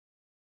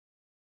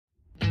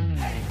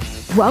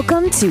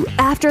Welcome to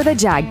After the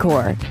JAG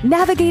Corps,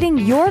 Navigating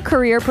Your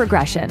Career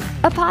Progression,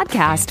 a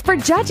podcast for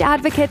judge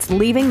advocates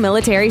leaving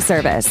military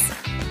service.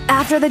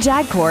 After the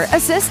JAG Corps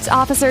assists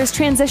officers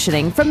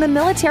transitioning from the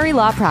military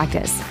law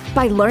practice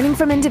by learning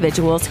from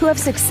individuals who have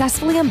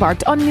successfully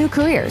embarked on new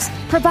careers,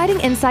 providing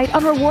insight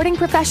on rewarding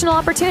professional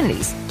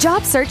opportunities,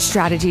 job search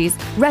strategies,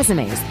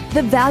 resumes,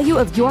 the value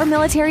of your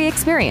military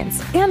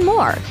experience, and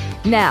more.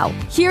 Now,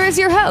 here is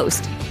your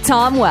host,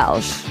 Tom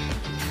Welsh.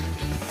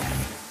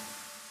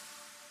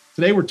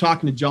 Today, we're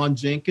talking to John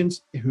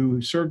Jenkins,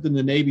 who served in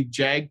the Navy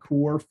JAG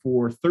Corps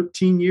for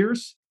 13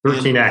 years.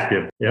 13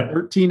 active. Yep.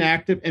 13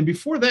 active. And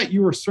before that,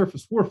 you were a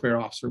surface warfare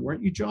officer,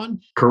 weren't you,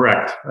 John?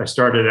 Correct. I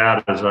started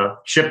out as a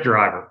ship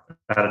driver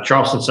out of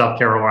Charleston, South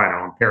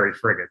Carolina on Perry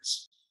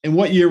frigates. And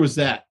what year was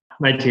that?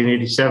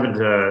 1987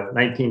 to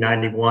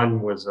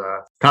 1991 was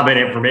a Combat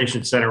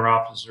Information Center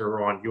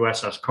officer on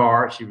USS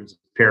Carr. She was a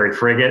Perry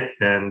frigate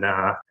and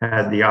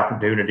had the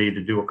opportunity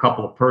to do a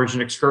couple of Persian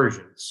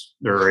excursions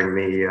during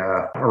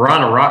the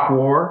Iran-Iraq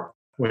War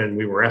when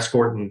we were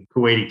escorting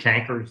Kuwaiti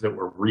tankers that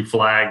were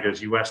reflagged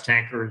as U.S.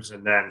 tankers.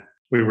 And then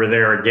we were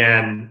there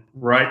again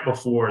right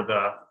before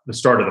the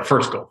start of the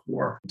first Gulf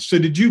War. So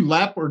did you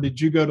LEP or did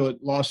you go to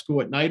law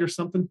school at night or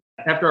something?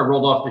 After I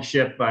rolled off the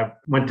ship, I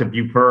went to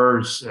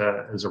BUPERS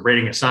as a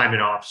rating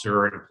assignment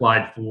officer and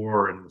applied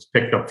for and was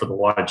picked up for the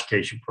law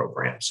education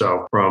program.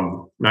 So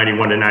from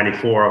 91 to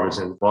 94, I was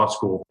in law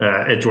school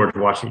at George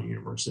Washington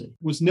University.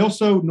 Was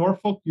NILSO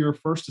Norfolk your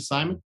first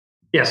assignment?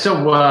 Yeah,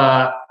 so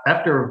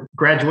after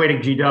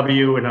graduating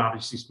GW and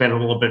obviously spent a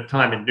little bit of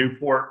time in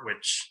Newport,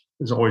 which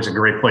is always a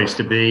great place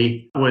to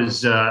be,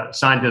 was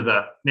assigned to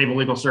the Naval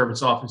Legal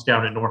Service Office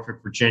down in Norfolk,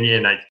 Virginia.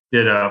 And I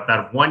did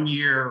about 1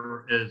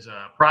 year as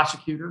a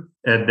prosecutor.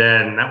 And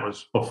then that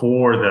was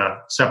before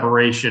the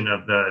separation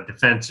of the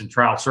defense and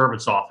trial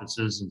service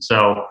offices. And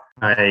so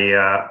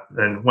I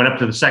then went up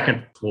to the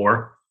second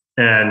floor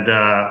and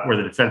where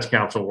the defense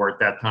counsel were at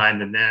that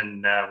time. And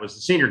then was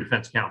the senior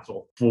defense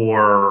counsel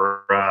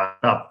for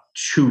about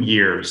 2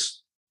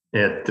 years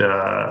at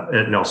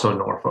Nelson,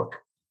 Norfolk.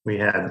 We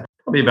had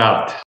probably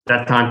about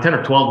that time 10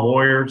 or 12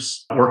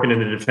 lawyers working in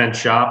the defense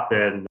shop,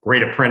 and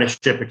great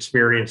apprenticeship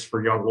experience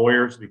for young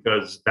lawyers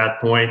because at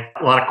that point,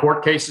 a lot of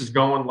court cases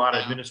going, a lot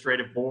of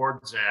administrative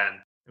boards, and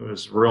it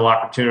was a real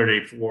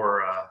opportunity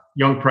for a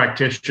young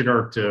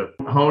practitioner to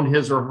hone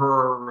his or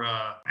her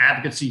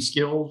advocacy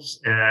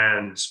skills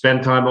and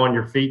spend time on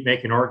your feet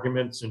making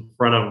arguments in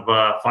front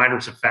of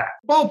finders of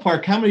fact.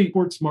 Ballpark, how many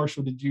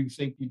courts-martial did you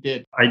think you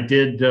did? I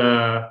did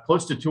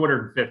close to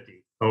 250.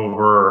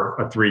 Over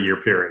a 3-year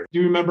period. Do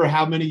you remember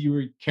how many you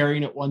were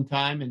carrying at one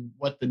time and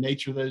what the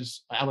nature of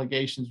those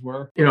allegations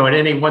were? You know, at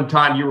any one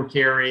time, you were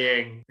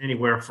carrying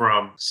anywhere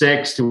from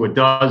 6 to a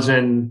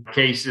dozen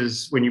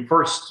cases. When you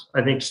first,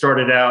 I think,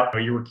 started out,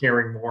 you were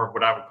carrying more of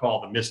what I would call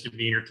the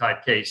misdemeanor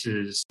type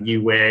cases,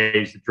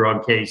 UAs, the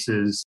drug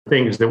cases,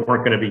 things that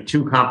weren't going to be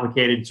too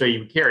complicated. So you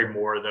would carry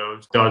more of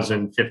those,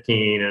 dozen,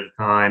 15 at a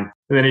time.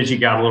 And then as you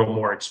got a little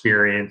more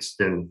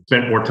experienced and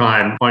spent more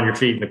time on your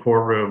feet in the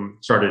courtroom,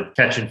 started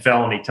catching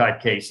felony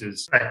type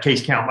cases, that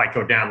case count might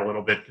go down a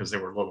little bit because they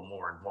were a little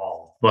more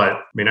involved. But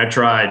I mean, I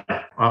tried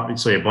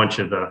obviously a bunch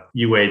of the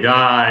UA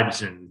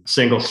dives and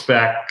single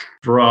spec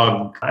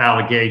drug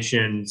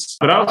allegations,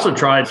 but I also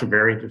tried some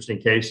very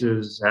interesting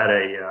cases. Had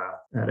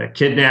a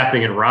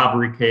kidnapping and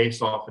robbery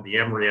case off of the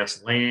Emory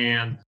S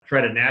land.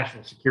 Tried a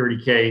national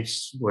security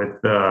case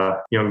with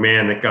a young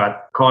man that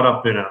got caught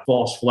up in a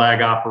false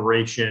flag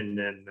operation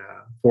and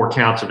 4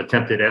 counts of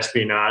attempted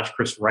espionage.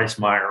 Chris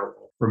Reismeyer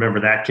will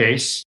remember that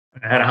case.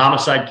 I had a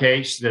homicide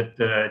case that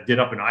did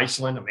up in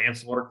Iceland, a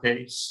manslaughter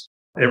case.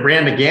 It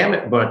ran the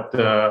gamut, but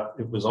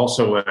it was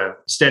also a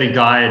steady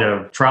diet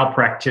of trial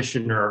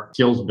practitioner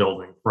skills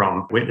building,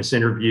 from witness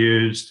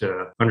interviews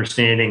to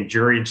understanding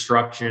jury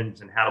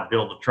instructions and how to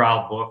build a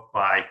trial book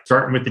by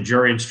starting with the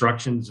jury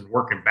instructions and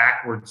working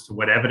backwards to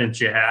what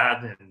evidence you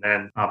had. And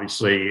then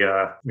obviously,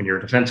 when you're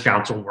a defense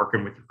counsel,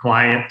 working with your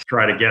client,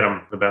 try to get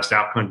them the best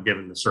outcome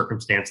given the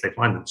circumstance they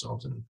find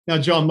themselves in. Now,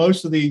 John,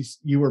 most of these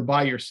you were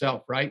by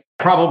yourself, right?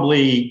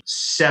 Probably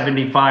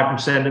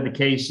 75% of the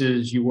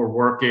cases you were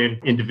working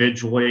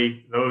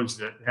individually. Those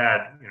that had,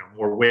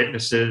 more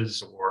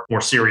witnesses or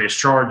more serious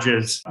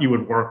charges, you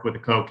would work with a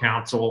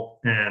co-counsel.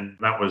 And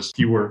that was,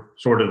 you were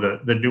sort of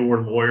the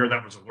newer lawyer.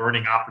 That was a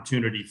learning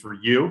opportunity for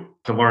you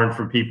to learn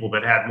from people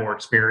that had more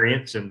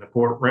experience in the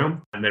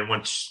courtroom. And then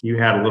once you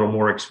had a little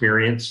more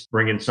experience,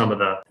 bringing some of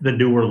the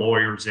newer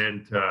lawyers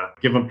in to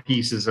give them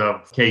pieces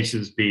of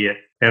cases, be it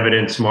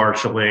evidence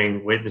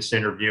marshaling, witness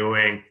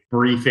interviewing,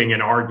 briefing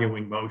and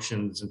arguing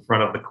motions in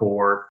front of the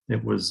court.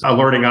 It was a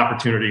learning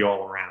opportunity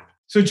all around.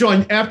 So,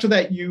 John, after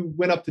that, you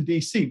went up to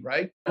D.C.,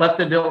 right? Left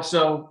the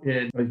DILSO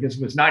in, I guess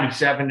it was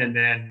 97, and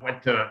then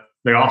went to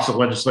the Office of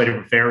Legislative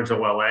Affairs,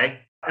 OLA.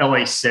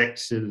 LA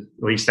 6, is,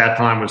 at least that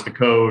time, was the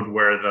code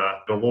where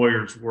the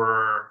lawyers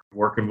were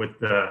working with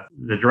the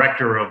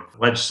director of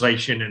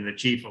legislation and the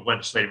chief of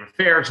legislative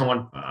affairs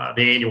on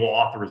the annual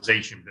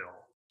authorization bill.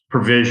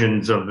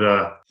 provisions of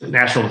the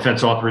National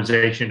Defense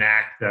Authorization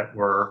Act that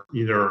were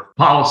either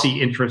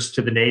policy interests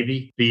to the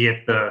Navy, be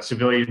it the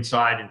civilian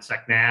side in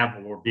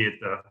SecNav or be it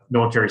the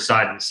military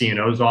side in the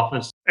CNO's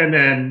office, and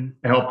then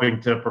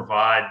helping to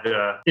provide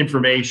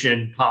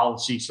information,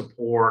 policy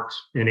support,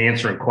 and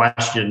answering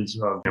questions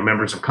of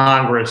members of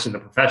Congress and the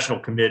professional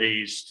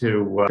committees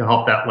to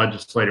help that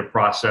legislative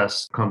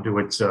process come to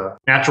its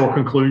natural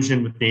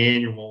conclusion with the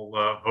annual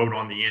vote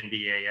on the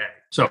NDAA.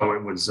 So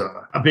it was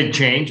a big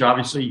change.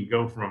 Obviously, you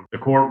go from the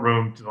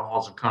courtroom to the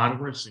halls of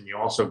Congress, and you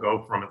also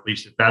go from, at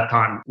least at that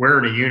time,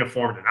 wearing a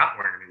uniform to not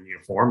wearing a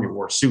uniform. You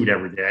wore a suit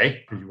every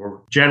day because you were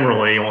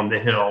generally on the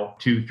Hill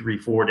 2, 3,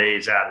 4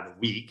 days out of the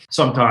week,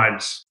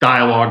 sometimes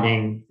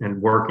dialoguing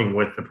and working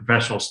with the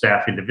professional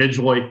staff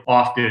individually.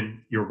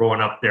 Often you're going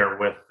up there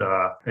with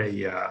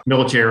a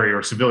military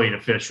or civilian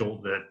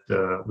official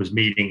that was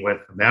meeting with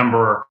a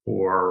member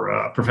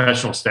or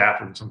professional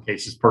staff, in some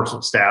cases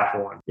personal staff,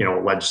 on a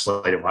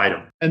legislative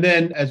item. And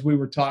then, as we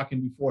were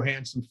talking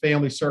beforehand, some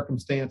family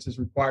circumstances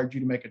required you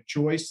to make a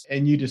choice,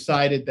 and you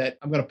decided that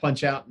I'm going to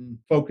punch out and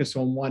focus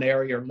on one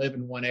area or live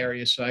in one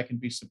area so I can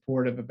be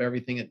supportive of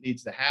everything that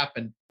needs to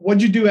happen. What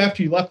did you do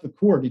after you left the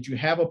Corps? Did you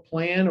have a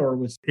plan, or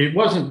was it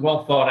wasn't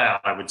well thought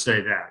out? I would say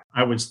that.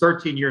 I was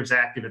 13 years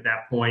active at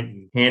that point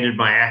and handed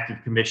my active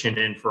commission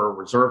in for a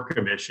reserve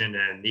commission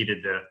and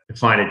needed to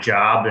find a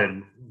job.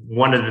 And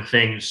one of the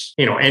things,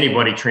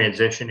 anybody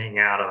transitioning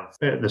out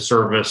of the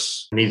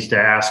service needs to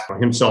ask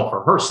himself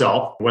or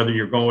herself, whether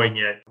you're going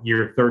at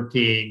year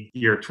 13,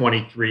 year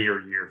 23,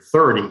 or year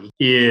 30,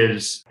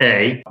 is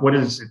A, what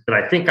is it that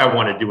I think I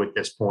want to do at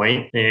this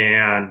point?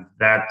 And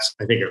that's,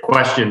 I think, a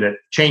question that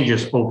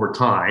changes over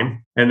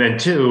time. And then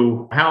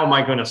two, how am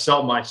I going to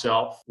sell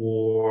myself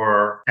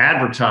or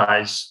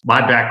advertise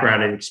my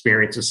background and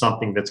experience as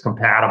something that's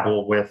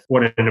compatible with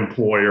what an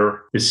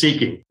employer is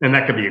seeking? And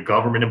that could be a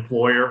government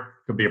employer,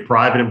 could be a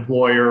private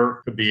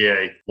employer, could be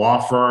a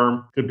law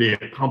firm, could be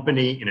a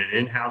company in an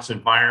in-house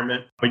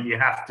environment. But you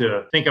have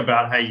to think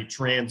about how you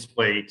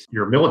translate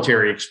your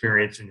military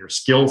experience and your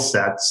skill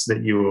sets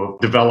that you have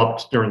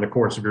developed during the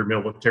course of your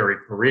military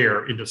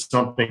career into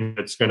something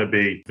that's going to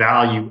be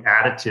value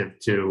additive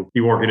to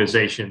the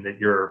organization that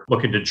you're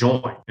looking to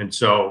join. And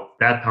so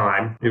that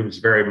time, it was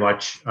very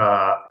much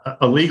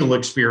a legal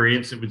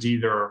experience. It was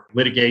either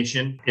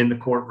litigation in the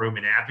courtroom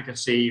and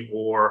advocacy,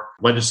 or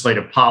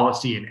legislative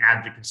policy and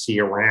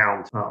advocacy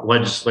around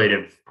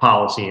legislative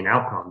policy and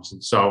outcomes.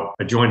 And so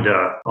I joined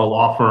a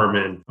law firm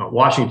in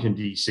Washington,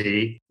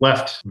 D.C.,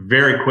 left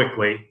very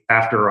quickly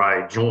after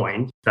I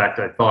joined. In fact,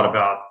 I thought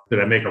about, did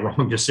I make a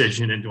wrong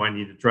decision and do I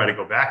need to try to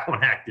go back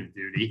on active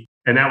duty?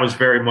 And that was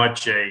very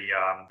much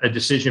a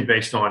decision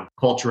based on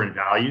culture and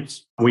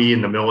values. We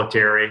in the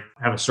military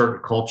have a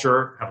certain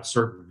culture, have a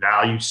certain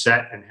value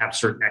set, and have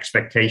certain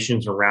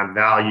expectations around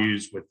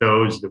values with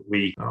those that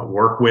we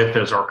work with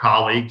as our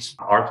colleagues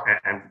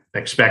and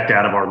expect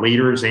out of our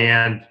leaders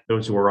and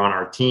those who are on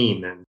our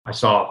team. And I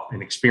saw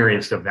and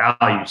experienced a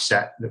value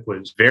set that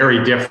was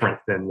very different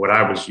than what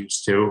I was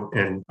used to.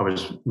 And I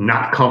was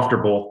not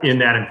comfortable in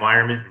that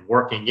environment and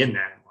working in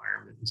that environment.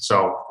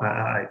 So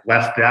I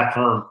left that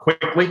firm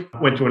quickly,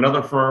 went to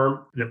another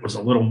firm that was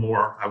a little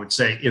more, I would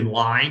say, in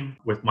line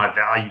with my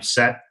value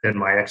set and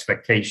my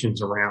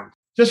expectations around.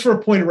 Just for a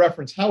point of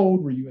reference, how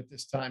old were you at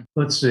this time?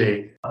 Let's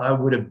see. I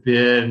would have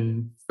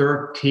been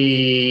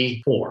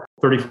 34,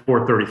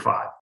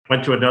 35.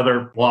 Went to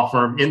another law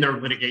firm in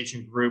their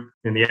litigation group,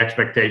 and the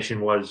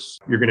expectation was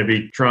you're going to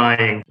be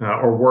trying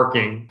or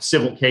working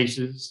civil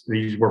cases.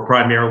 These were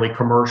primarily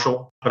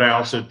commercial, but I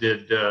also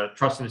did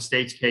trust and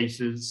estates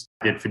cases,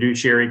 did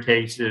fiduciary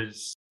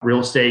cases, real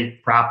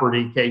estate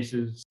property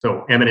cases,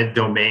 so eminent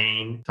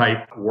domain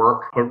type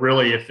work. But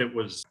really, if it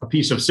was a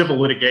piece of civil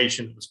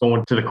litigation that was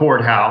going to the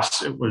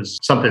courthouse, it was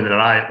something that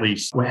I at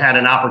least had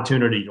an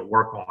opportunity to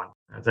work on.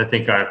 As I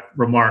think I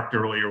remarked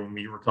earlier when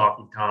we were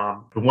talking,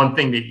 Tom, the one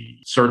thing that you,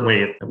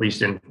 certainly, at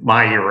least in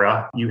my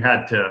era, you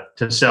had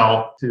to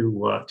sell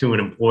to an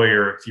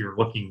employer if you're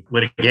looking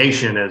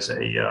litigation as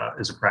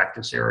a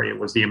practice area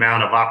was the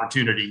amount of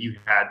opportunity you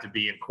had to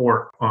be in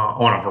court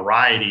on a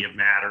variety of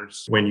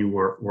matters when you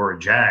were a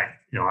JAG.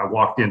 I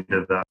walked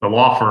into the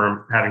law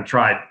firm having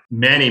tried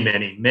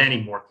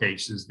many more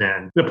cases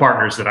than the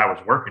partners that I was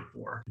working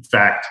for. In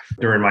fact,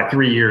 during my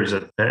 3 years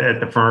at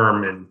the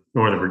firm in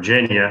Northern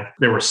Virginia,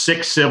 there were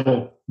 6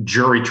 civil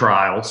jury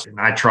trials, and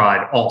I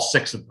tried all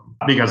 6 of them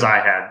because I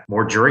had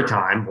more jury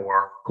time,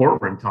 more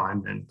courtroom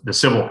time than the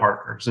civil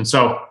partners. And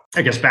so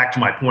I guess back to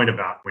my point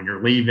about when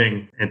you're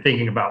leaving and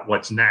thinking about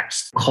what's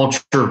next,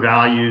 culture,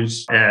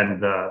 values,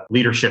 and the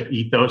leadership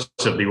ethos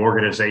of the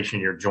organization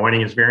you're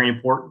joining is very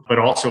important, but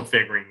also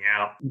figuring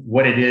out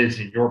what it is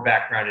in your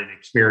background and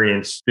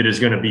experience that is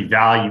going to be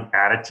value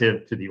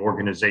additive to the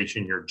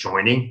organization you're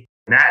joining.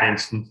 In that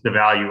instance, the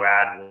value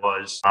add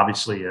was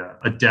obviously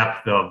a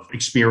depth of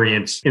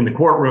experience in the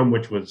courtroom,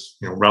 which was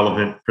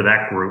relevant for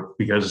that group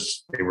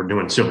because they were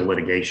doing civil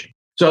litigation.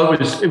 So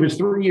it was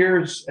 3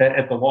 years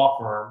at the law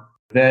firm.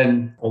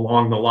 Then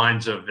along the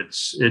lines of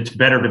it's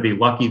better to be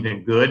lucky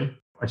than good,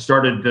 I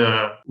started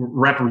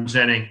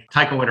representing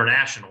Tyco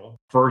International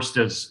first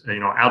as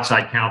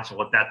outside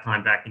counsel. At that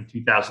time, back in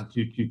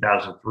 2002,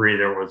 2003,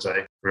 there was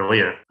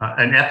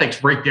an ethics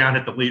breakdown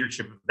at the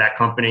leadership of that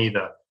company.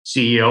 The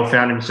CEO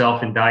found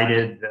himself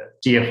indicted. The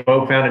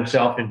CFO found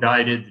himself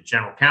indicted. The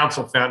general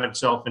counsel found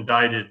himself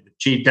indicted. The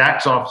chief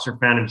tax officer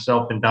found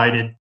himself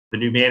indicted. The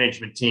new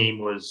management team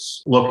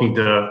was looking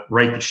to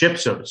right the ship,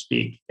 so to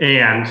speak.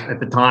 And at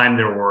the time,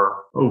 there were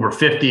over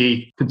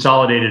 50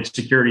 consolidated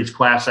securities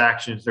class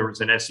actions. There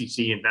was an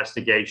SEC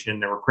investigation.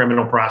 There were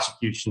criminal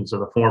prosecutions of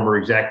the former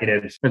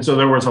executives. And so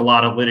there was a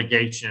lot of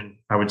litigation,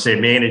 I would say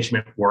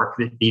management work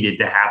that needed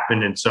to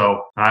happen. And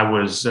so I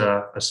was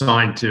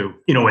assigned to,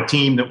 a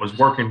team that was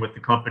working with the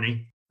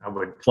company. I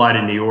would fly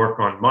to New York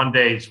on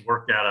Mondays,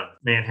 work out of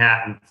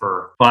Manhattan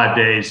for 5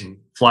 days, and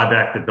fly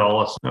back to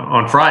Dulles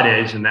on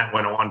Fridays. And that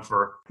went on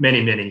for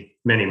many, many,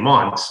 many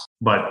months.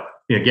 But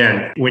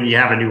again, when you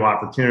have a new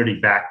opportunity,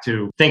 back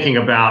to thinking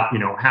about,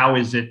 how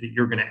is it that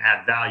you're going to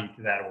add value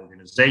to that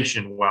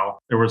organization? Well,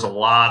 there was a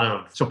lot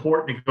of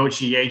support,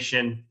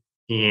 negotiation,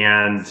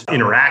 and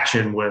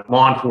interaction with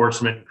law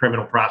enforcement and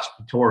criminal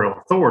prosecutorial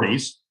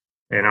authorities.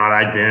 And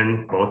I'd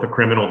been both a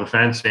criminal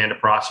defense and a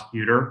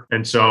prosecutor.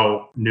 And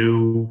so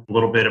knew a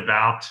little bit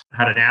about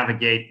how to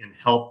navigate and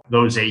help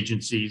those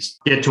agencies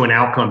get to an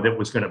outcome that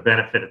was going to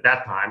benefit at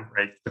that time,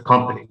 right? The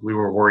company. We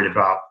were worried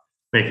about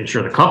making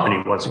sure the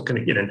company wasn't going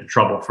to get into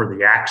trouble for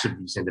the acts of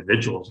these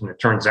individuals. And it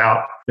turns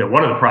out that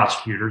one of the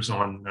prosecutors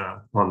on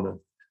the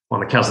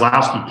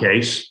Kozlowski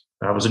case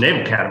was a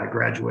Naval Academy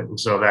graduate. And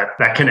so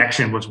that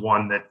connection was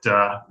one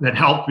that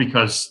helped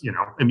because,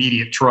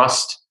 immediate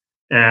trust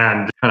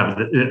and kind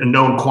of a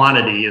known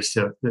quantity as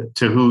to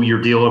who you're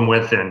dealing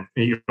with, and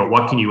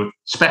what can you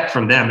expect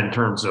from them in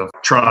terms of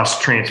trust,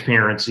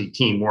 transparency,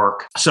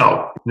 teamwork.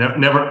 So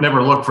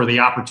never look for the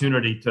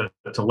opportunity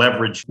to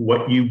leverage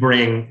what you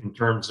bring in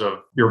terms of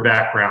your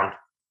background,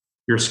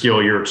 your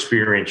skill, your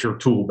experience, your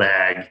tool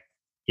bag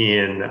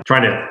in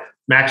trying to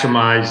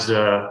maximize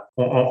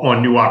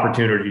on new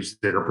opportunities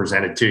that are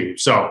presented to you.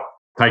 So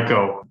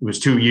Tyco was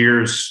 2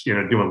 years,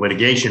 doing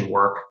litigation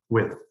work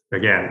with,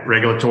 again,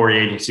 regulatory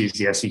agencies,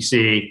 the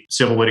SEC,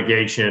 civil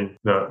litigation,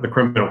 the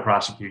criminal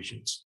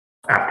prosecutions.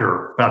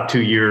 After about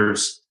 2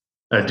 years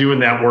doing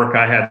that work,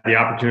 I had the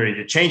opportunity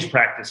to change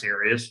practice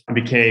areas. I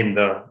became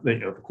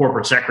the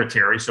corporate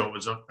secretary. So it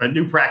was a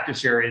new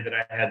practice area that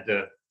I had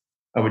to,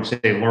 I would say,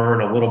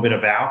 learn a little bit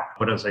about.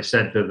 But as I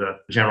said to the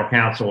general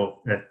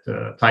counsel at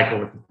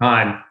Tyco at the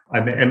time, I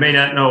may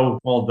not know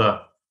all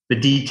the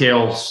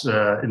details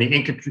and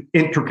the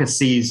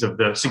intricacies of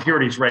the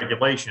securities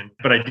regulation,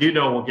 but I do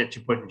know we'll get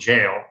you put in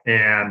jail,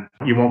 and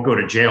you won't go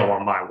to jail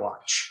on my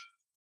watch.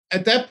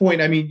 At that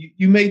point,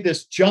 you made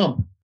this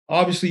jump.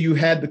 Obviously, you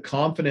had the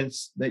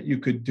confidence that you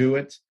could do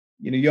it.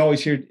 You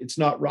always hear it's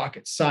not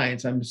rocket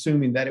science. I'm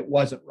assuming that it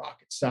wasn't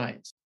rocket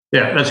science.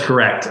 Yeah, that's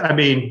correct.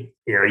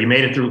 You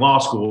made it through law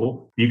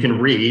school. You can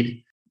read.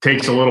 It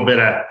takes a little bit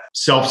of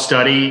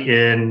self-study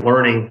in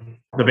learning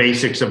the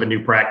basics of a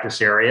new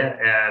practice area.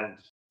 And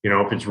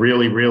if it's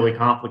really, really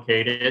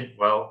complicated,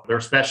 well, there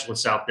are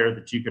specialists out there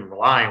that you can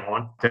rely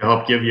on to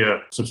help give you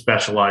some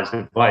specialized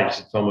advice.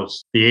 It's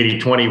almost the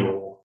 80-20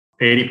 rule.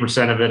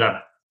 80% of it I'm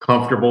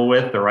comfortable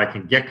with, or I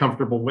can get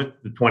comfortable with.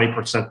 The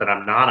 20% that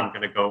I'm not, I'm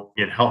going to go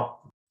get help.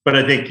 But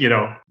I think,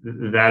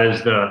 that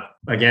is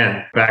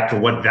again, back to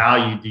what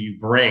value do you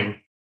bring?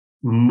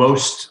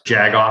 Most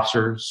JAG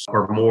officers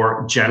are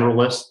more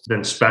generalists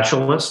than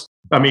specialists.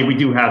 We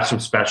do have some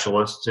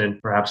specialists in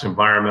perhaps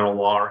environmental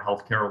law or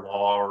healthcare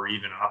law or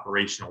even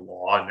operational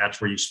law. And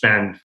that's where you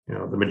spend,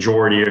 the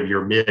majority of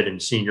your mid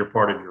and senior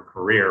part of your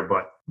career.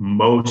 But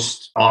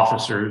most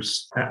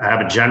officers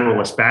have a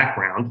generalist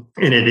background.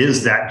 And it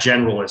is that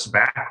generalist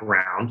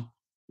background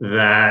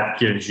that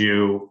gives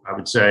you, I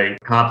would say,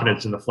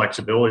 confidence and the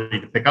flexibility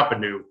to pick up a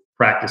new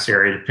practice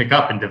area, to pick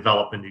up and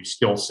develop a new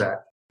skill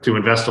set, to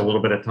invest a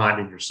little bit of time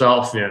in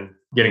yourself in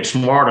getting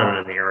smarter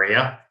in an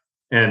area,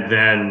 and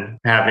then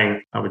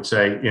having, I would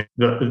say,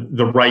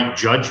 the right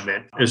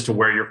judgment as to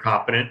where you're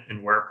competent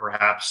and where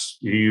perhaps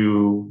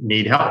you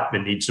need help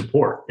and need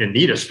support and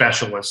need a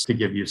specialist to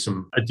give you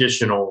some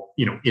additional,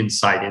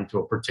 insight into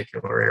a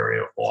particular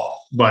area of law.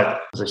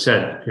 But as I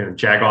said,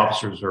 JAG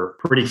officers are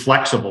pretty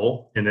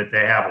flexible in that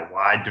they have a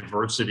wide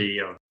diversity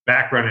of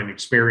background and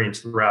experience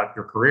throughout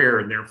your career,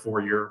 and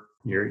therefore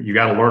you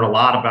got to learn a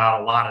lot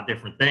about a lot of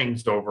different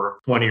things over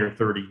 20 or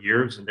 30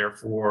 years. And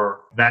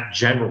therefore, that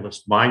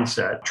generalist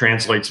mindset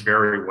translates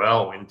very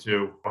well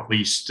into at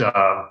least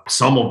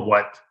some of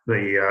what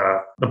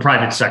the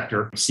private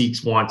sector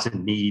seeks, wants,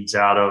 and needs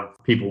out of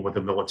people with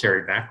a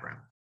military background.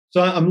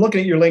 So I'm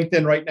looking at your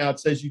LinkedIn right now. It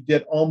says you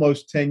did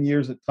almost 10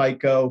 years at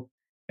Tyco,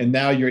 and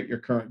now you're at your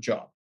current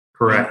job.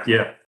 Correct,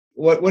 yeah.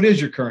 What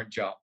is your current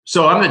job?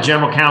 So I'm the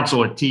general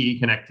counsel at TE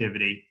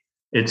Connectivity.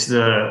 It's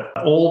the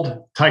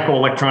old Tyco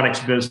Electronics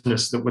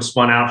business that was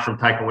spun out from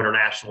Tyco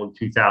International in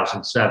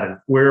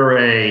 2007. We're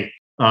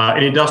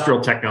an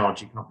industrial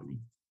technology company.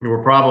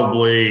 We're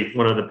probably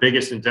one of the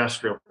biggest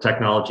industrial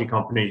technology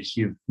companies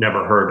you've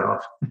never heard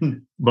of.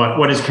 But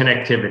what is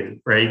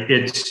connectivity, right?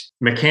 It's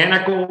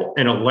mechanical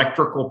and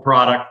electrical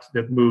product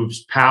that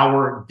moves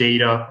power,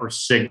 data, or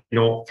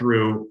signal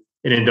through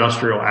an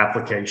industrial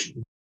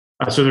application.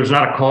 So there's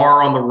not a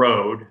car on the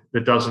road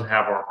that doesn't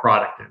have our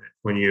product in it.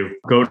 When you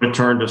go to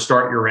turn to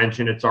start your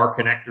engine, it's our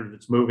connector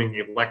that's moving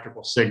the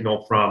electrical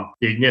signal from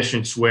the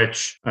ignition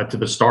switch to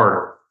the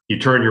starter. You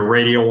turn your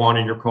radio on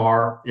in your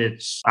car,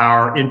 it's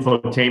our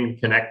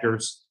infotainment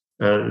connectors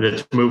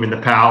that's moving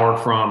the power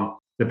from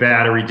the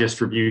battery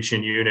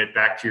distribution unit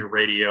back to your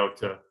radio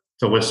to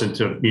listen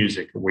to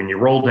music. When you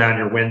roll down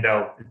your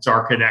window, it's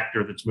our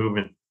connector that's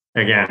moving,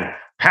 again,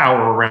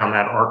 power around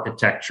that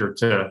architecture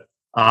to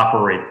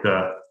operate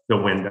the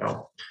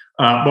window.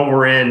 But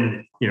we're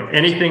in,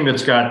 anything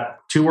that's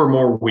got two or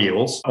more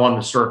wheels on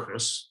the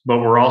surface, but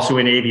we're also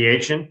in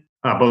aviation.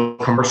 Both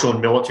commercial and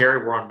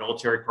military. We're on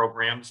military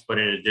programs, but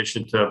in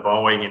addition to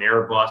Boeing and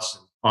Airbus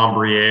and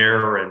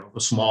Embraer and the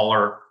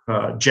smaller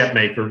jet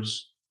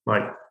makers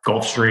like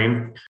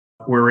Gulfstream,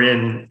 we're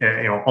in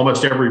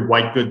almost every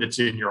white good that's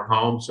in your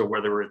home. So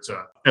whether it's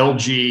a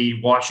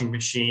LG washing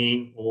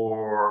machine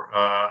or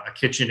a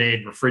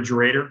KitchenAid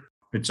refrigerator,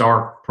 it's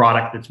our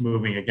product that's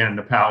moving, again,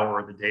 the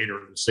power or the data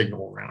or the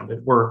signal around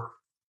it. We're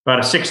about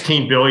a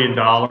 $16 billion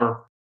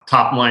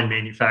top line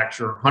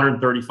manufacturer,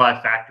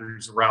 135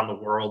 factories around the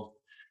world,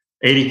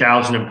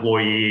 80,000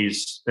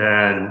 employees.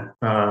 And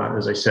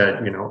as I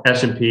said,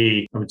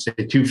 S&P, I would say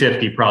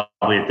 250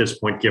 probably at this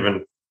point,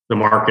 given the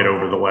market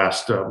over the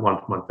last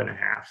month and a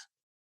half.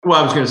 Well,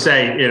 I was going to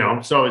say,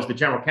 so as the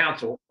general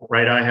counsel,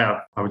 right, I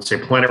have, I would say,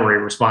 plenary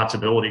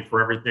responsibility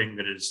for everything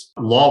that is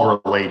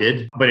law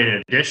related. But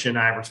in addition,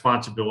 I have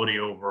responsibility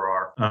over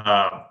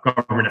our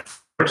government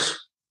affairs,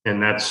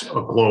 and that's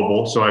a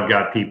global. So I've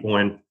got people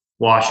in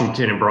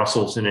Washington and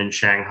Brussels and in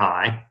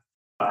Shanghai.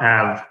 I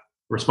have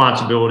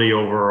responsibility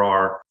over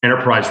our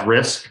enterprise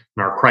risk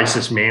and our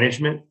crisis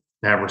management.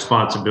 I have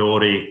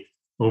responsibility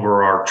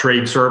over our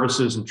trade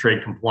services and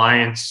trade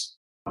compliance,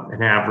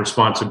 and have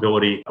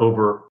responsibility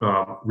over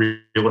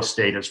real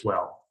estate as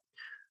well.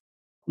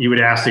 You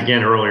would ask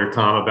again earlier,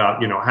 Tom,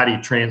 about, how do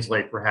you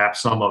translate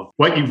perhaps some of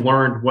what you've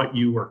learned, what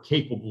you are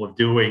capable of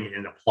doing,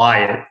 and apply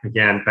it,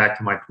 again, back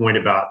to my point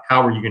about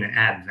how are you going to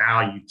add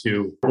value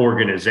to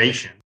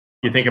organization.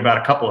 You think about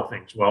a couple of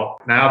things. Well,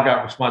 now I've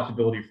got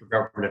responsibility for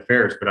government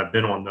affairs, but I've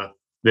been on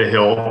the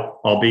Hill,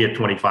 albeit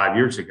 25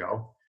 years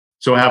ago.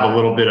 So I have a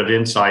little bit of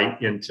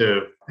insight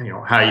into,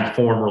 how you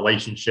form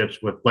relationships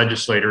with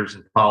legislators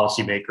and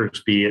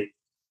policymakers, be it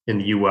in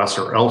the US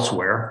or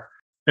elsewhere.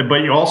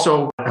 But you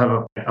also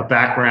have a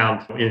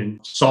background in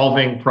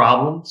solving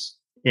problems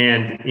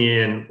and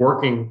in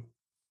working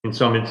in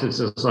some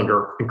instances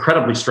under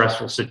incredibly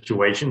stressful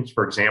situations,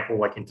 for example,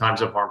 like in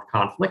times of armed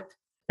conflict.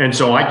 And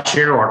so I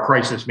chair our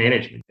crisis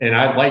management, and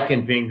I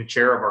liken being the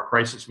chair of our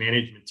crisis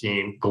management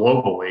team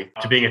globally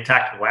to being a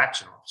tactical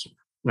action officer.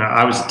 Now,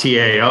 I was a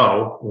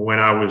TAO when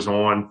I was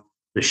on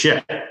the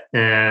ship,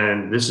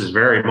 and this is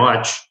very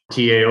much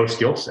TAO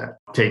skill set.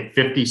 Take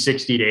 50,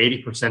 60 to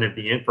 80% of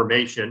the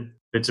information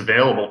that's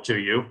available to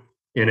you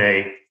in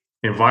a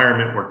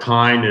environment where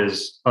time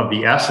is of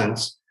the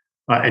essence,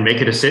 and make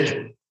a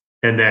decision,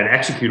 and then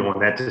execute on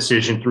that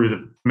decision through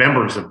the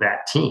members of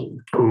that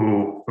team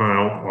who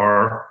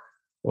are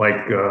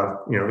like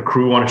the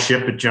crew on a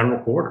ship at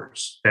general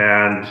quarters,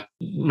 and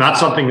not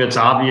something that's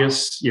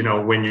obvious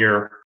when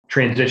you're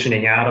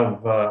transitioning out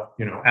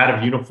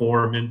of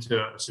uniform into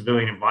a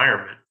civilian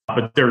environment.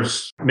 But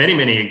there's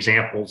many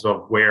examples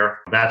of where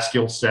that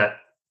skill set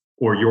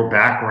or your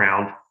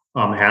background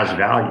has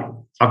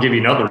value. I'll give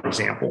you another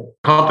example.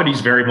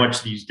 Companies very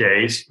much these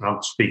days, and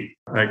I'll speak,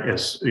 I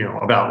guess,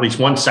 about at least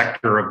one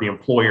sector of the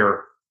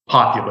employer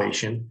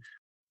population,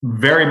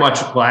 very much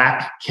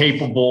lack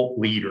capable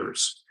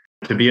leaders.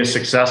 To be a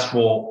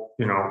successful,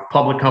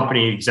 public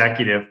company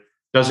executive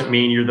doesn't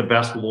mean you're the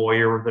best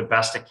lawyer or the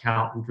best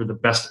accountant or the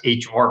best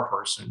HR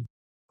person.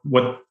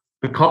 What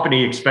the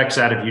company expects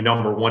out of you,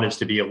 number one, is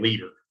to be a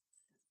leader.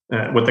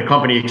 What the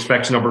company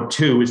expects, number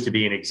two, is to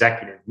be an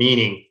executive,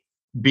 meaning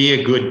be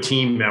a good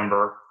team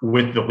member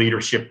with the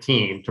leadership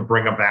team to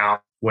bring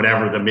about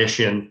whatever the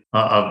mission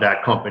of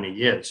that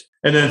company is.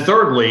 And then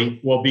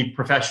thirdly, be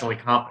professionally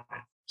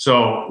competent.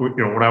 So,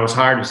 when I was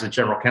hired as the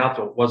general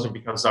counsel, it wasn't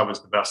because I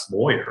was the best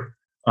lawyer.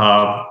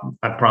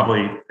 I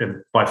probably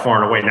am by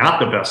far and away not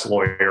the best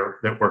lawyer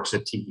that works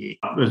at TE.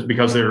 It was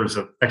because there's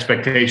an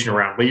expectation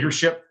around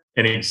leadership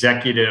and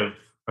executive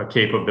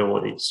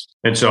capabilities.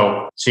 And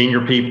so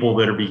senior people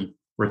that are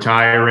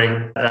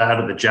retiring out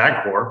of the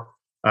JAG Corps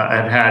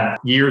have had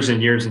years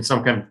and years and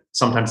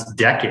sometimes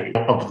decades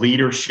of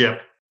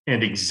leadership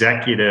and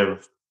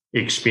executive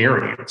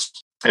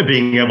experience, and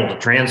being able to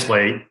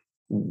translate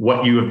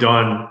what you have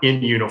done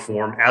in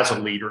uniform as a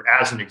leader,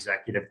 as an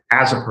executive,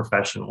 as a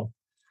professional,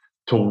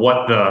 to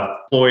what the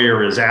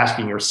employer is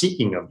asking or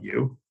seeking of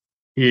you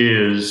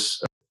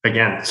is,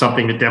 again,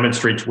 something that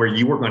demonstrates where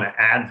you are going to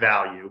add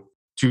value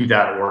to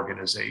that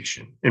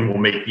organization and will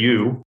make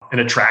you an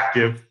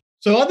attractive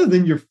So other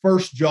than your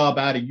first job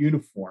out of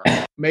uniform,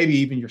 maybe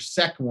even your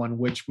second one,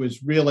 which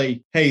was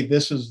really, hey,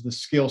 this is the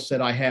skill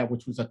set I have,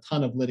 which was a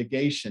ton of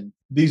litigation.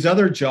 These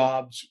other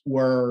jobs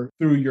were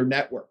through your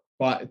network,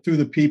 but through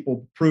the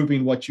people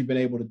proving what you've been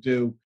able to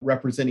do,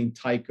 representing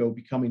Tyco,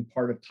 becoming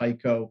part of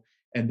Tyco,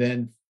 and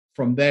then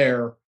from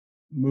there,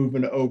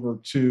 moving over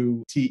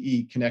to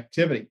TE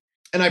connectivity.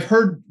 And I've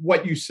heard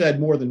what you said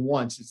more than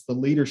once. It's the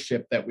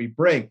leadership that we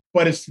bring,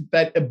 but it's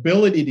that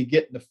ability to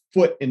get the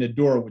foot in the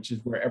door, which is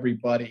where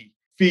everybody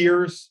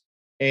fears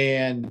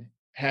and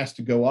has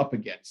to go up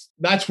against.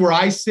 That's where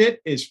I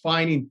sit, is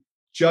finding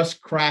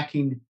just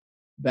cracking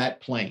that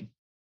plane.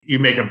 You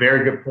make a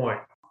very good point.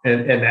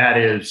 And that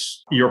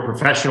is, your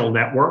professional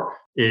network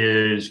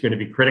is going to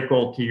be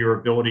critical to your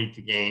ability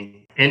to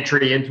gain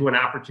entry into an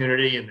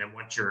opportunity. And then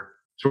once you're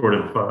sort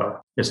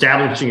of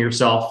establishing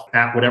yourself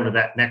at whatever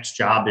that next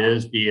job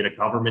is, be it a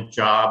government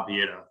job, be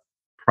it a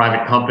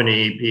private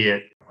company, be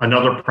it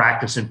another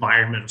practice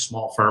environment, a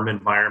small firm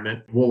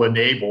environment, will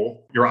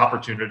enable your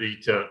opportunity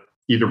to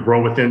either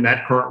grow within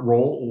that current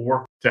role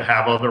or to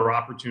have other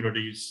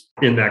opportunities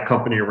in that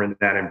company or in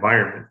that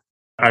environment.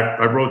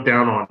 I wrote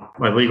down on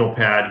my legal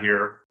pad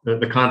here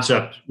the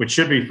concept, which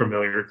should be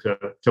familiar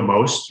to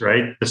most,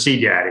 right? The C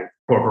daddy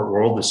corporate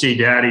world, the C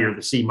daddy or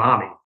the C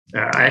mommy.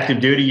 Active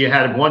duty, you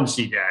had one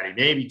C daddy,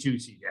 maybe two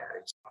C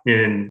daddies.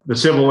 In the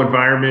civil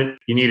environment,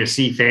 you need a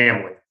C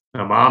family,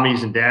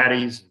 mommies and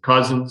daddies,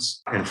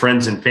 cousins, and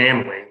friends and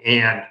family,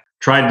 and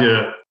tried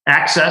to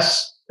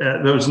access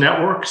those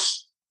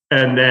networks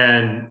and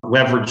then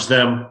leverage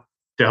them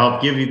to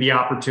help give you the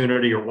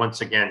opportunity. Or once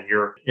again,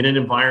 you're in an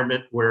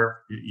environment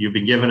where you've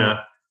been given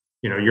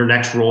your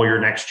next role, your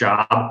next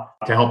job,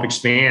 to help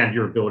expand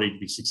your ability to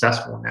be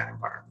successful in that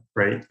environment.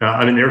 Right.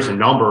 There's a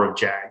number of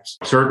JAGs.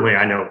 Certainly,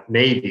 I know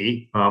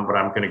Navy, but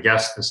I'm going to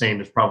guess the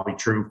same is probably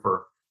true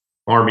for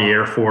Army,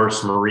 Air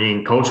Force,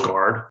 Marine, Coast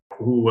Guard,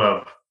 who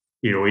have,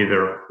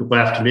 either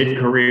left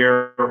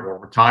mid-career or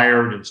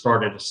retired and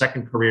started a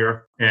second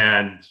career,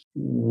 and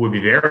would be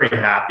very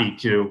happy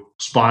to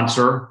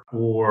sponsor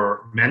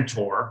or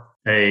mentor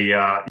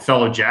a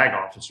fellow JAG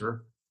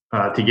officer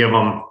to give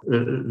them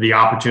the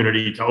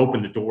opportunity to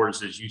open the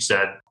doors, as you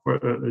said,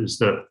 is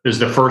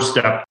the first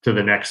step to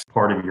the next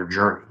part of your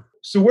journey.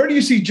 So where do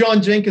you see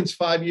John Jenkins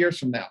 5 years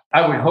from now?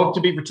 I would hope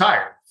to be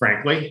retired,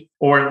 frankly,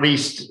 or at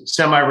least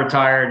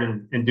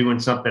semi-retired and doing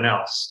something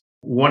else.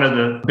 One of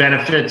the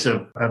benefits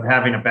of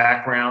having a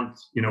background,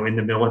 in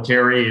the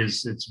military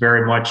is it's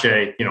very much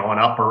an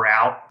up or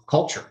out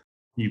culture.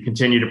 You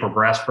continue to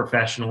progress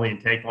professionally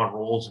and take on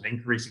roles of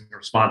increasing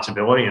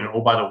responsibility. And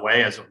oh, by the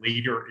way, as a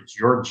leader, it's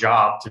your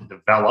job to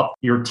develop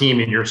your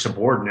team and your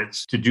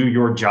subordinates to do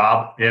your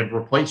job and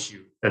replace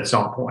you at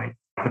some point.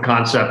 The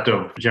concept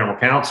of general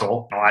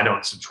counsel, I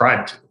don't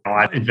subscribe to.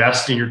 I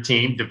invest in your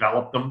team,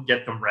 develop them,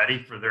 get them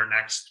ready for their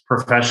next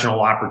professional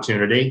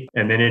opportunity,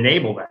 and then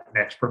enable that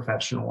next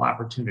professional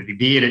opportunity,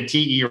 be it at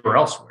TE or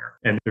elsewhere.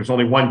 And there's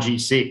only one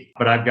GC,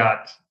 but I've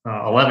got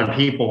 11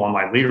 people on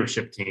my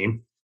leadership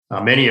team,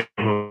 many of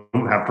whom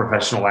have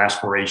professional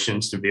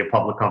aspirations to be a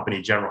public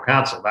company general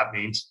counsel. That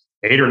means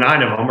 8 or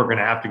 9 of them are going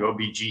to have to go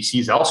be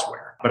GCs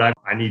elsewhere. But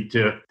I need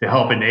to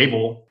help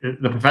enable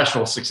the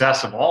professional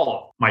success of all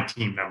of my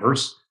team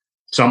members.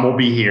 Some will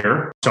be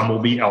here, some will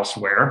be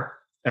elsewhere,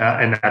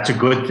 and that's a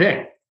good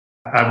thing.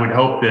 I would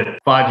hope that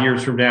 5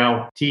 years from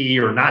now, TE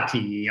or not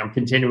TE, I'm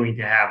continuing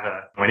to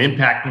have an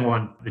impact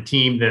on the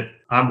team that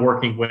I'm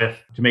working with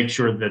to make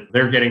sure that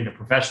they're getting the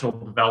professional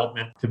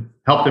development to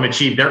help them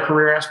achieve their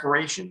career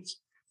aspirations.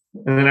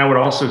 And then I would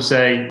also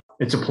say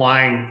it's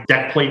applying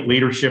deck plate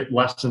leadership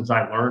lessons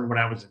I learned when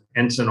I was an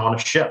ensign on a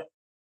ship.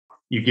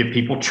 You give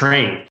people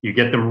training, you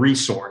get them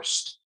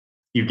resourced,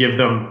 you give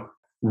them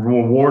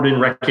reward and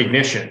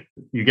recognition,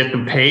 you get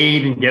them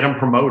paid and get them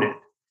promoted,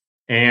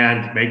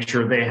 and make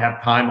sure they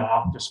have time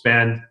off to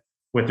spend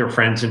with their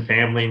friends and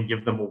family and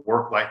give them a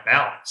work-life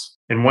balance.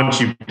 And once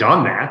you've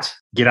done that,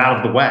 get out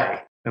of the way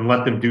and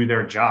let them do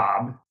their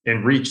job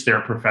and reach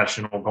their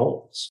professional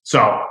goals.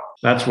 So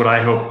that's what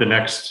I hope the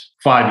next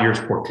 5 years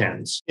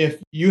portends.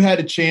 If you had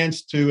a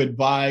chance to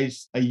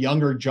advise a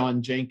younger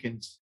John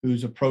Jenkins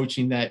who's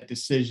approaching that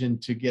decision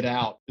to get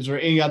out, is there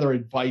any other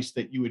advice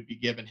that you would be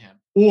giving him?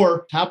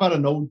 Or how about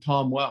an old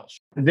Tom Welsh?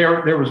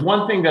 There was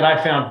one thing that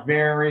I found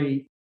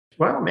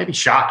maybe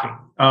shocking,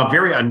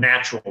 very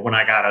unnatural when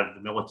I got out of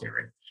the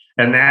military.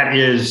 And that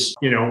is,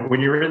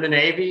 when you're in the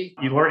Navy,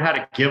 you learn how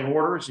to give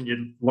orders and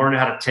you learn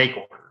how to take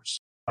orders.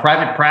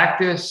 Private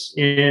practice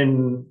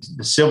in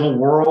the civil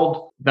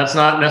world, that's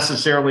not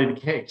necessarily the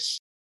case.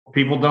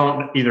 People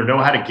don't either know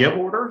how to give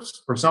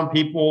orders, or some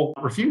people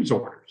refuse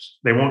orders.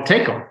 They won't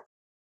take them.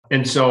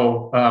 And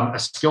so a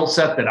skill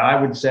set that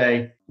I would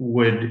say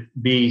would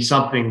be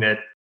something that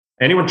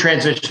anyone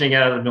transitioning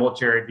out of the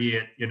military, be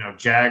it,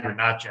 JAG or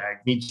not JAG,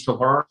 needs to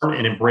learn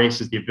and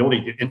embrace is the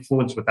ability to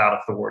influence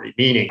without authority.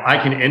 Meaning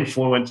I can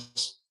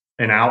influence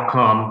an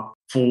outcome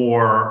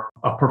for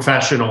a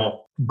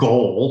professional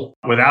goal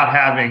without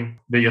having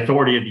the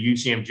authority of the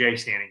UCMJ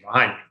standing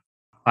behind me.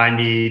 I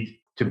need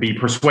to be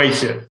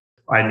persuasive.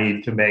 I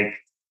need to make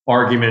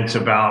arguments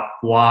about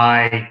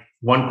why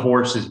one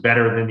course is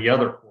better than the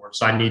other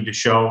course. I need to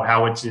show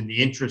how it's in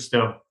the interest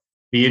of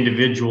the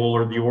individual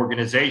or the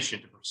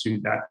organization to pursue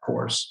that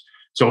course.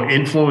 So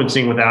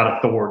influencing without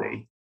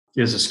authority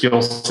is a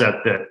skill set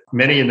that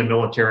many in the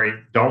military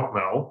don't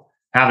know,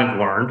 haven't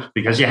learned,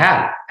 because you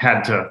haven't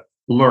had to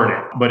learn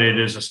it. But it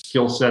is a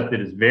skill set that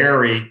is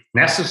very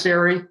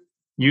necessary,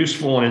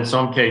 useful, and in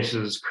some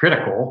cases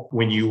critical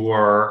when you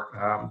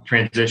are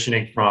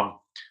transitioning from,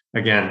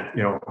 again,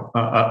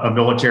 a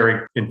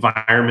military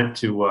environment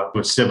to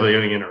a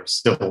civilian or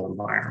civil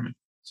environment.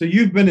 So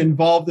you've been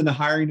involved in the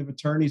hiring of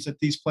attorneys at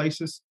these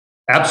places?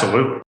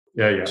 Absolutely.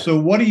 Yeah. So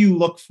what do you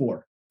look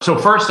for? So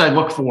first, I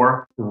look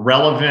for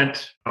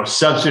relevant,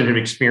 substantive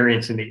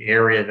experience in the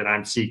area that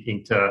I'm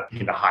seeking to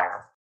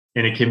hire.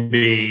 And it can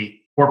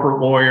be corporate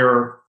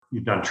lawyer,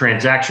 you've done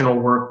transactional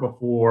work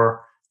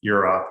before,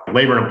 you're a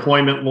labor and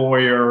employment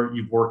lawyer,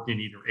 you've worked in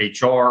either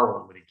HR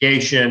or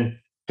litigation.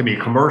 It can be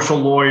a commercial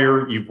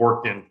lawyer, you've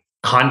worked in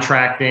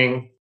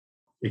contracting.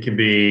 It can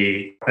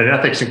be an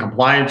ethics and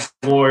compliance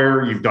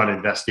lawyer, you've done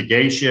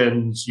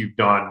investigations, you've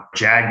done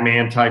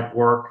JAGman type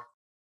work.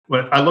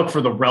 But I look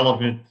for the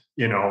relevant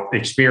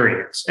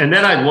experience. And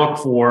then I look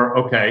for,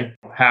 okay,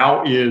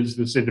 how is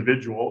this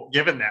individual,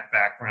 given that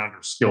background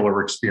or skill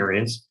or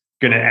experience,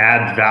 going to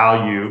add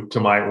value to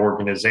my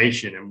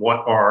organization? And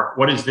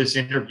what is this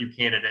interview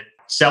candidate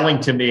selling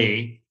to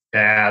me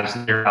as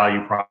their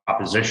value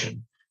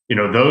proposition?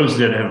 Those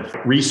that have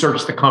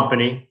researched the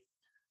company,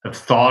 have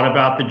thought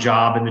about the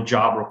job and the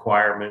job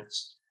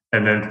requirements,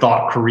 and then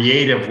thought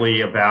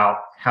creatively about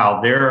how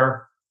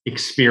their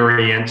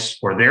experience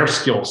or their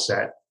skill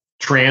set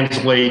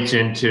translates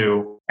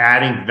into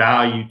adding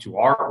value to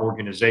our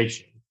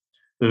organization.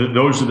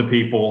 Those are the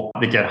people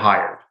that get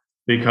hired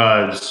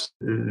because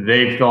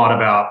they've thought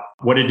about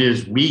what it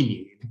is we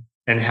need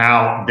and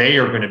how they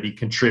are going to be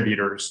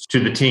contributors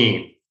to the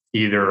team,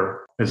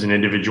 either as an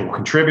individual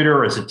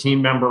contributor, as a team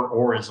member,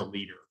 or as a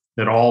leader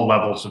at all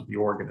levels of the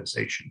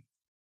organization.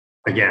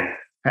 Again,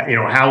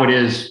 how it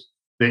is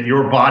that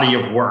your body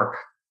of work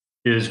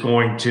is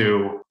going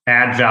to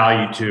add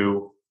value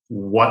to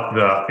what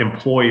the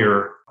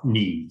employer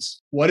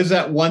needs. What is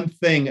that one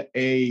thing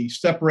a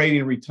separating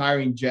and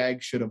retiring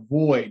JAG should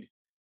avoid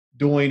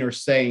doing or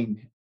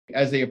saying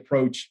as they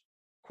approach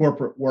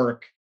corporate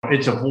work?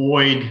 It's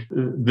avoid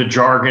the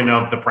jargon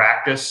of the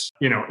practice,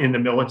 in the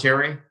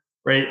military,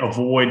 right?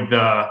 Avoid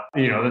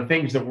the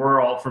things that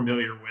we're all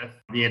familiar with,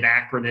 the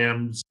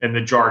acronyms and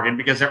the jargon,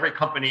 because every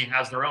company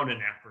has their own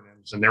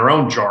acronyms and their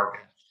own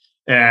jargon.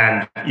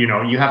 And,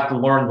 you have to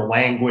learn the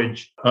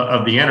language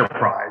of the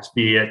enterprise,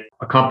 be it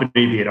a company,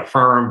 be it a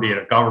firm, be it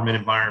a government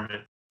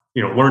environment,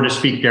 learn to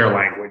speak their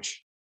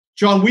language.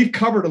 John, we've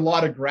covered a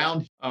lot of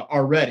ground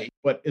already,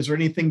 but is there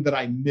anything that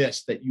I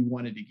missed that you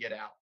wanted to get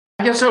out?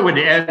 I guess I would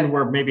end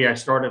where maybe I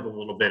started a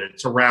little bit.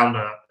 It's around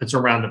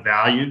the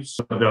values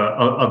of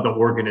the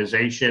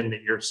organization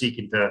that you're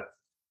seeking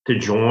to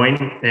join,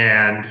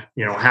 and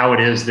how it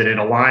is that it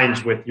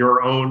aligns with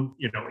your own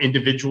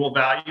individual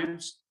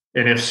values.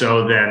 And if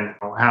so, then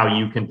how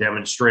you can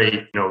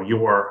demonstrate,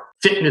 your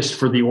fitness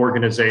for the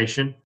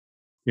organization.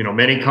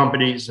 Many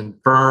companies and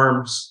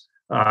firms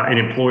and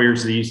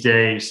employers these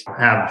days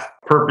have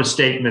purpose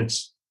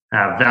statements,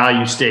 have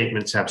value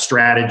statements, have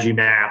strategy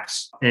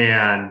maps,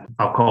 and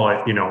I'll call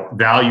it,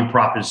 value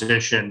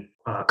proposition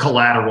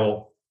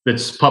collateral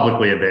that's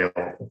publicly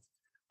available.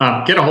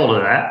 Get a hold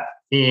of that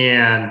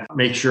and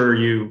make sure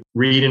you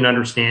read and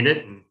understand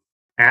it, and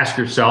ask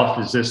yourself,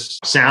 does this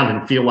sound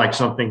and feel like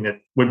something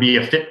that would be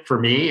a fit for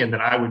me and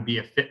that I would be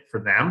a fit for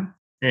them?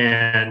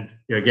 And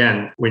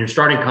again, when you're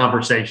starting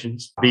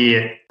conversations, be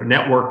it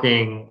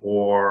networking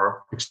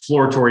or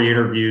exploratory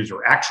interviews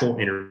or actual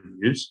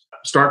interviews,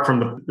 start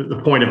from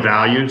the point of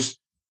values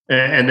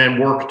and then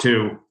work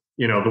to,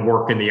 the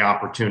work and the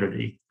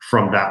opportunity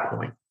from that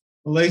point.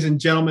 Well, ladies and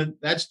gentlemen,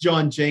 that's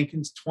John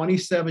Jenkins.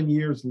 27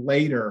 years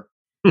later,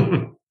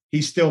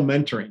 he's still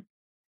mentoring.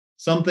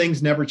 Some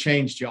things never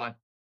change, John.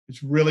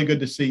 It's really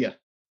good to see you.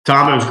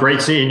 Tom, it was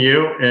great seeing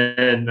you.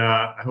 And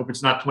I hope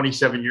it's not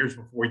 27 years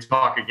before we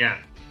talk again.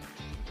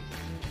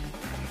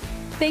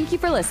 Thank you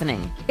for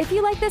listening. If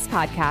you like this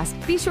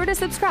podcast, be sure to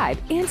subscribe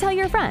and tell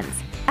your friends.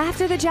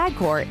 After the JAG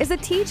Corps is a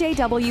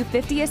TJW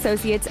 50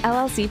 Associates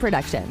LLC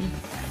production.